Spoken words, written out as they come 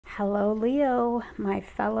Hello, Leo, my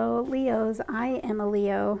fellow Leos. I am a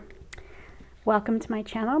Leo. Welcome to my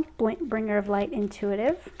channel, Bringer of Light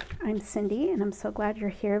Intuitive. I'm Cindy, and I'm so glad you're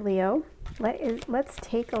here, Leo. Let's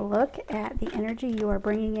take a look at the energy you are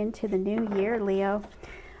bringing into the new year, Leo.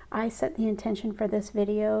 I set the intention for this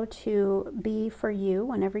video to be for you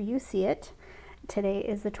whenever you see it. Today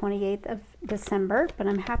is the 28th of December, but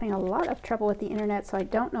I'm having a lot of trouble with the internet, so I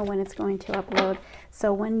don't know when it's going to upload.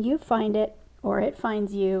 So when you find it, or it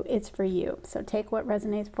finds you, it's for you. So take what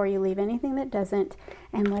resonates for you, leave anything that doesn't,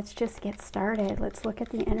 and let's just get started. Let's look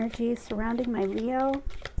at the energy surrounding my Leo.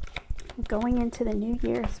 Going into the new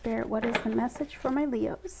year, Spirit, what is the message for my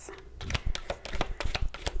Leos?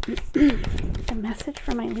 The message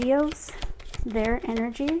for my Leos, their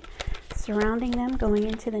energy surrounding them going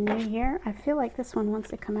into the new year. I feel like this one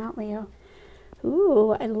wants to come out, Leo.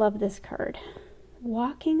 Ooh, I love this card.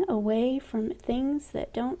 Walking away from things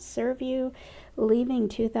that don't serve you, leaving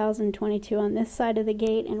 2022 on this side of the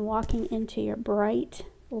gate and walking into your bright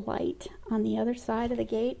light on the other side of the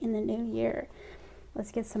gate in the new year.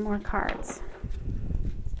 Let's get some more cards.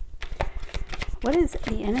 What is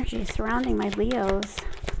the energy surrounding my Leos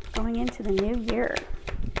going into the new year?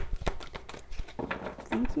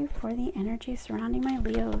 Thank you for the energy surrounding my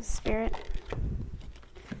Leos, Spirit.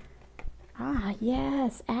 Ah,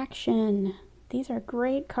 yes, action. These are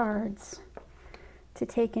great cards to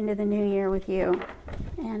take into the new year with you.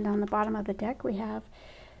 And on the bottom of the deck, we have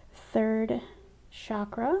third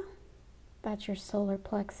chakra. That's your solar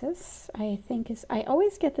plexus. I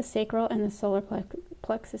always get the sacral and the solar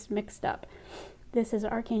plexus mixed up. This is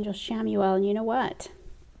Archangel Chamuel, and you know what?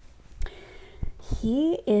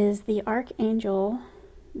 He is the archangel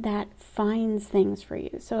that finds things for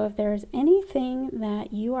you. So if there's anything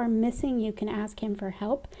that you are missing, you can ask him for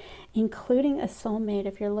help, including a soulmate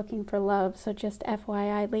if you're looking for love. So just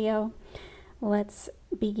FYI, Leo, let's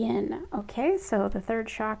begin. Okay, so the third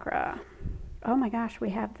chakra. Oh my gosh,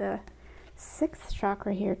 we have the sixth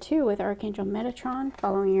chakra here too with Archangel Metatron,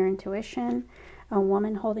 following your intuition. A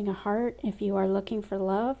woman holding a heart. If you are looking for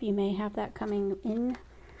love, you may have that coming in.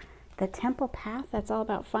 The temple path, that's all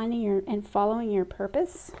about finding your and following your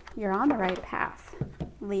purpose. You're on the right path,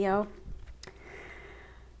 Leo.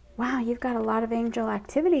 Wow, you've got a lot of angel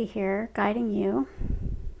activity here, guiding you,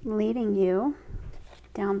 leading you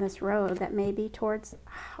down this road that may be towards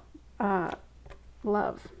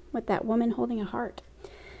love, with that woman holding a heart.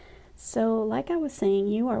 So like I was saying,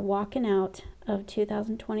 you are walking out of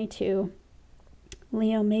 2022.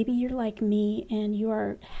 Leo, maybe you're like me and you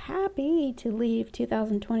are happy to leave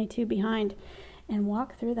 2022 behind and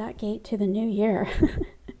walk through that gate to the new year.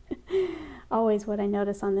 Always what I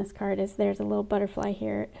notice on this card is there's a little butterfly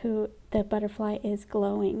here who the butterfly is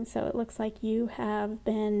glowing. So it looks like you have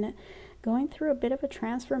been going through a bit of a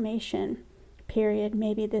transformation period,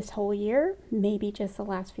 maybe this whole year, maybe just the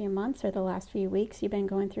last few months or the last few weeks. You've been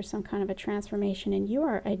going through some kind of a transformation, and you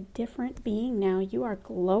are a different being now. You are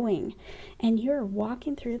glowing, and you're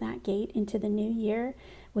walking through that gate into the new year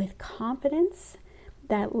with confidence,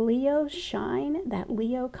 that Leo shine, that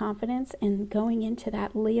Leo confidence, and going into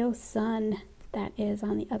that Leo sun that is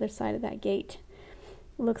on the other side of that gate.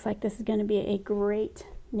 Looks like this is going to be a great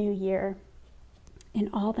new year. In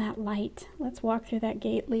all that light, let's walk through that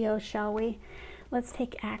gate, Leo, shall we? Let's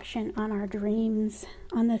take action on our dreams,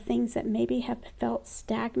 on the things that maybe have felt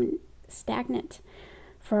stagnant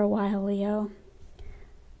for a while, Leo.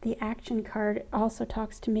 The action card also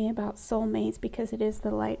talks to me about soulmates, because it is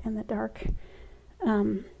the light and the dark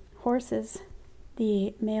horses,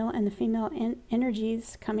 the male and the female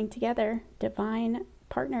energies coming together, divine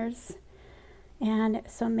partners. And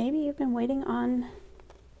so maybe you've been waiting on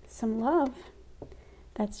some love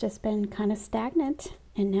that's just been kind of stagnant,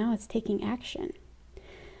 and now it's taking action.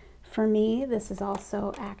 For me, this is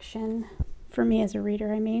also action. For me as a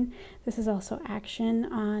reader, I mean, this is also action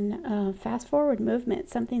on fast forward movement,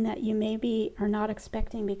 something that you maybe are not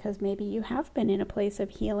expecting, because maybe you have been in a place of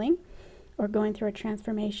healing or going through a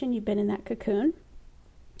transformation. You've been in that cocoon,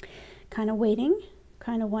 kind of waiting,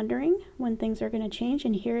 kind of wondering when things are going to change,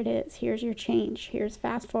 and here it is. Here's your change. Here's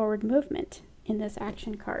fast forward movement in this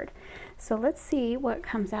action card. So let's see what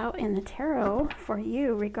comes out in the tarot for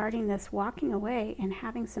you regarding this walking away and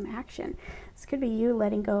having some action. This could be you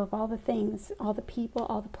letting go of all the things, all the people,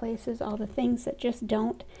 all the places, all the things that just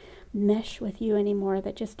don't mesh with you anymore,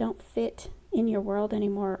 that just don't fit in your world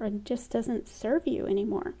anymore, or just doesn't serve you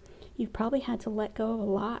anymore. You've probably had to let go of a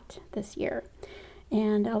lot this year,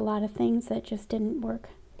 and a lot of things that just didn't work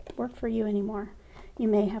for you anymore. You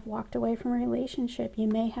may have walked away from a relationship. You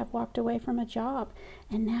may have walked away from a job.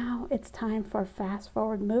 And now it's time for fast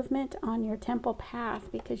forward movement on your temple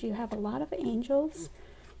path, because you have a lot of angels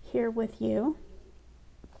here with you,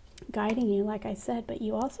 guiding you, like I said, but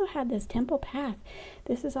you also had this temple path.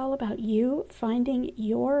 This is all about you finding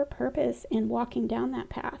your purpose and walking down that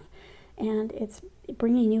path. And it's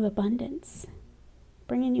bringing you abundance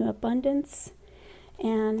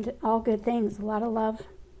and all good things. A lot of love,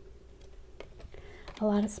 a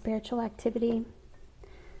lot of spiritual activity.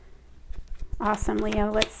 Awesome,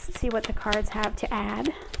 Leo. Let's see what the cards have to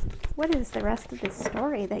add. What is the rest of the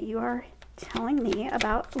story that you are telling me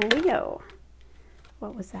about Leo?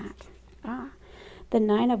 What was that? The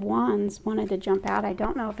Nine of Wands wanted to jump out. I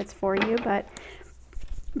don't know if it's for you, but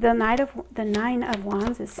the Nine of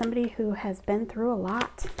Wands is somebody who has been through a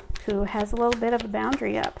lot, who has a little bit of a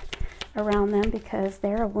boundary up around them because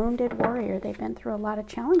they're a wounded warrior. They've been through a lot of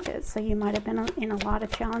challenges. So you might have been in a lot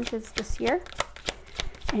of challenges this year,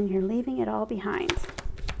 and you're leaving it all behind,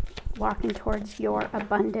 walking towards your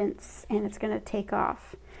abundance, and it's going to take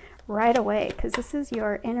off right away because this is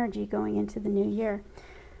your energy going into the new year.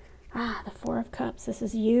 The Four of Cups. This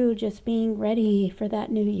is you just being ready for that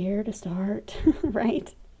new year to start,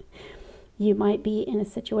 right? You might be in a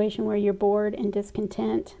situation where you're bored and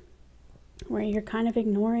discontent, where you're kind of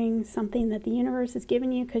ignoring something that the universe has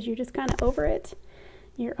given you because you're just kind of over it.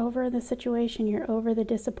 You're over the situation. You're over the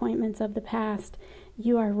disappointments of the past.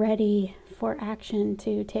 You are ready for action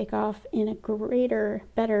to take off in a greater,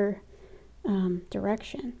 better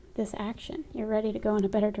direction. This action. You're ready to go in a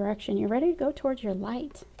better direction. You're ready to go towards your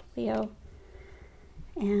light, Leo.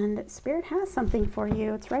 And Spirit has something for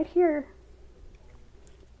you. It's right here.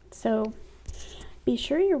 So be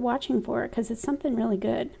sure you're watching for it because it's something really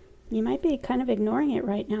good. You might be kind of ignoring it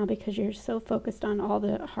right now because you're so focused on all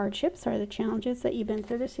the hardships or the challenges that you've been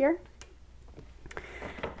through this year.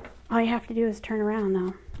 All you have to do is turn around,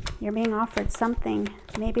 though. You're being offered something.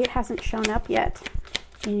 Maybe it hasn't shown up yet,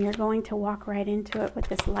 and you're going to walk right into it with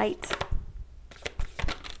this light.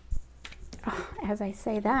 As I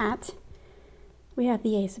say that, we have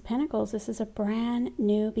the Ace of Pentacles. This is a brand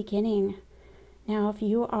new beginning. Now, if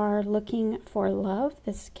you are looking for love,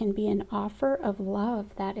 this can be an offer of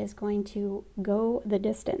love that is going to go the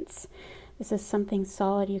distance. This is something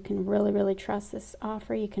solid. You can really, really trust this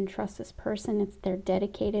offer. You can trust this person. They're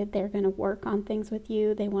dedicated. They're going to work on things with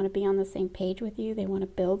you. They want to be on the same page with you. They want to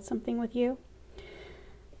build something with you.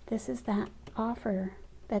 This is that offer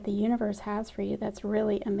that the universe has for you that's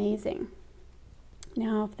really amazing.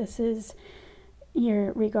 Now, if this is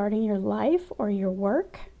regarding your life or your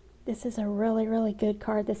work, this is a really, really good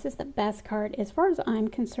card. This is the best card. As far as I'm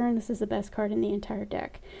concerned, this is the best card in the entire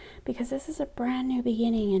deck because this is a brand new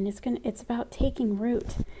beginning, and it's about taking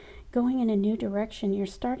root, going in a new direction. You're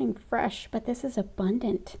starting fresh, but this is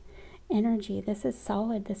abundant energy. This is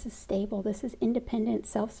solid. This is stable. This is independent,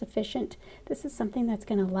 self-sufficient. This is something that's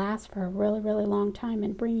going to last for a really, really long time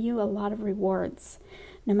and bring you a lot of rewards,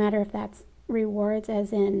 no matter if that's rewards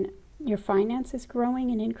as in your finances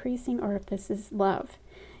growing and increasing, or if this is love.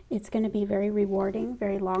 It's going to be very rewarding,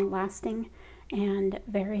 very long-lasting, and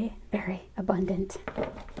very, very abundant.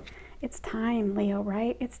 It's time, Leo,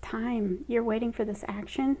 right? It's time. You're waiting for this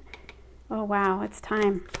action. Oh, wow, it's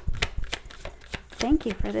time. Thank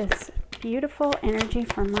you for this beautiful energy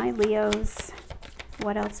from my Leos.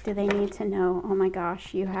 What else do they need to know? Oh, my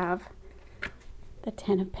gosh, you have the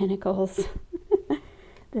Ten of Pentacles.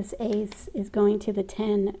 This Ace is going to the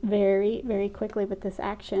 10 very, very quickly with this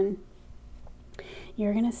action.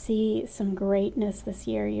 You're going to see some greatness this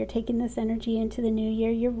year. You're taking this energy into the new year.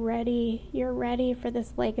 You're ready. You're ready for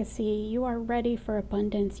this legacy. You are ready for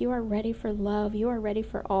abundance. You are ready for love. You are ready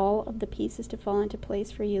for all of the pieces to fall into place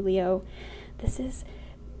for you, Leo. This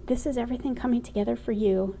is everything coming together for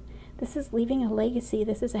you. This is leaving a legacy.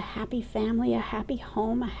 This is a happy family, a happy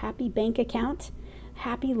home, a happy bank account,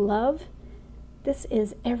 happy love. This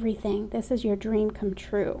is everything. This is your dream come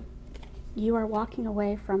true. You are walking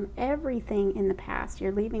away from everything in the past.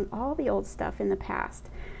 You're leaving all the old stuff in the past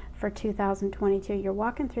for 2022. You're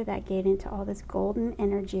walking through that gate into all this golden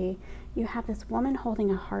energy. You have this woman holding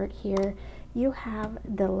a heart here. You have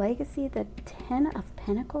the legacy, the 10 of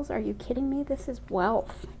Pentacles. Are you kidding me? This is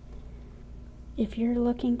wealth. If you're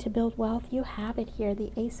looking to build wealth, you have it here.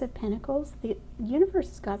 The Ace of Pentacles. The universe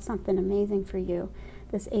has got something amazing for you.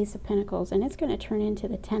 This Ace of Pentacles. And it's going to turn into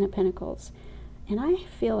the 10 of Pentacles. And I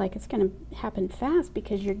feel like it's going to happen fast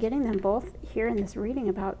because you're getting them both here in this reading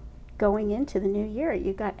about going into the new year.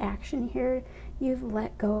 You've got action here. You've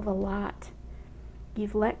let go of a lot.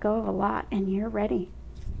 You've let go of a lot and you're ready.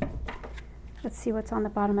 Let's see what's on the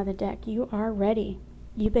bottom of the deck. You are ready.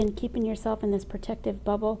 You've been keeping yourself in this protective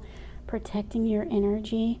bubble, protecting your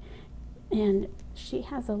energy. And she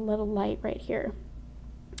has a little light right here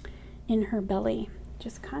in her belly.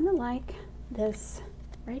 Just kind of like this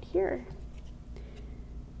right here.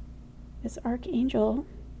 This archangel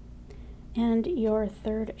and your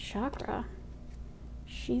third chakra.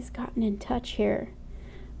 She's gotten in touch here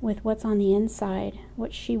with what's on the inside,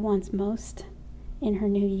 what she wants most in her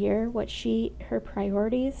new year, her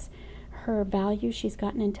priorities, her value. She's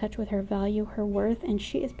gotten in touch with her value, her worth, and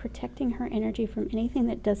she is protecting her energy from anything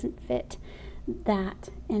that doesn't fit that,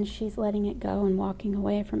 and she's letting it go and walking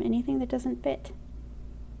away from anything that doesn't fit.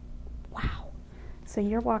 Wow. So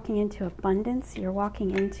you're walking into abundance. You're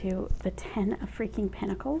walking into the 10 of freaking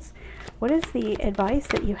Pentacles. What is the advice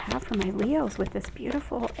that you have for my Leos with this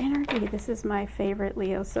beautiful energy? This is my favorite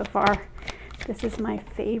Leo so far. This is my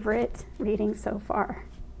favorite reading so far.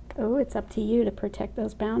 Oh, it's up to you to protect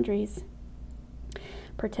those boundaries.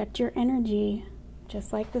 Protect your energy.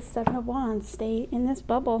 Just like the Seven of Wands, stay in this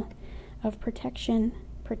bubble of protection.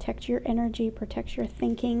 Protect your energy. Protect your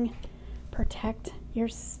thinking. Protect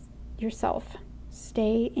yourself.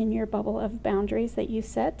 Stay in your bubble of boundaries that you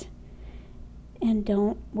set, and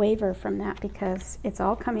don't waver from that, because it's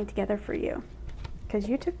all coming together for you, because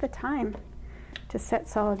you took the time to set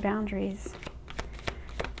solid boundaries.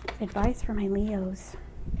 Advice for my Leos.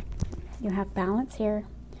 You have balance here.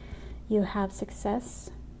 You have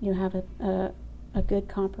success. You have a good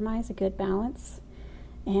compromise, a good balance.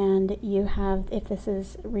 And you have, if this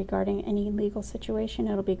is regarding any legal situation,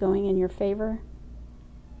 it'll be going in your favor.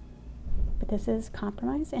 But this is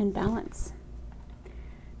compromise and balance.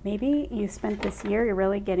 Maybe you spent this year, you're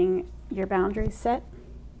really getting your boundaries set,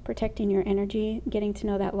 protecting your energy, getting to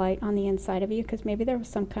know that light on the inside of you, because maybe there was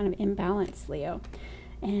some kind of imbalance, Leo.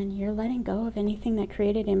 And you're letting go of anything that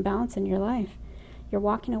created imbalance in your life. You're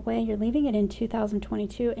walking away, you're leaving it in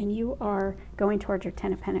 2022, and you are going towards your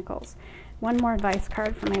 10 of Pentacles. One more advice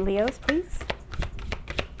card for my Leos, please.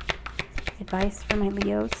 Advice for my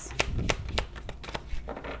Leos.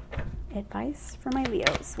 Advice for my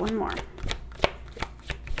Leos. One more.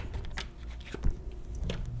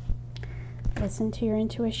 Listen to your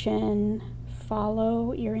intuition.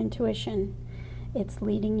 Follow your intuition. It's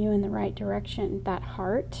leading you in the right direction. That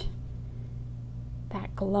heart,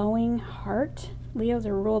 that glowing heart. Leos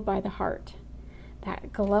are ruled by the heart.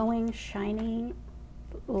 That glowing, shining,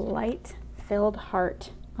 light-filled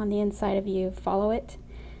heart on the inside of you. Follow it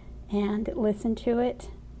and listen to it.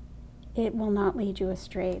 It will not lead you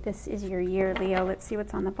astray. This is your year, Leo. Let's see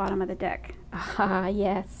what's on the bottom of the deck. Ah,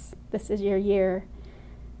 yes, this is your year.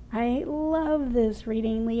 I love this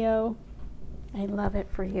reading, Leo. I love it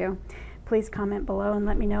for you. Please comment below and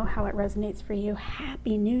let me know how it resonates for you.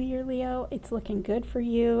 Happy New Year, Leo. It's looking good for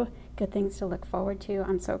you. Good things to look forward to.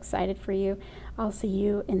 I'm so excited for you. I'll see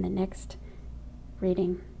you in the next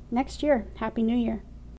reading next year. Happy New Year.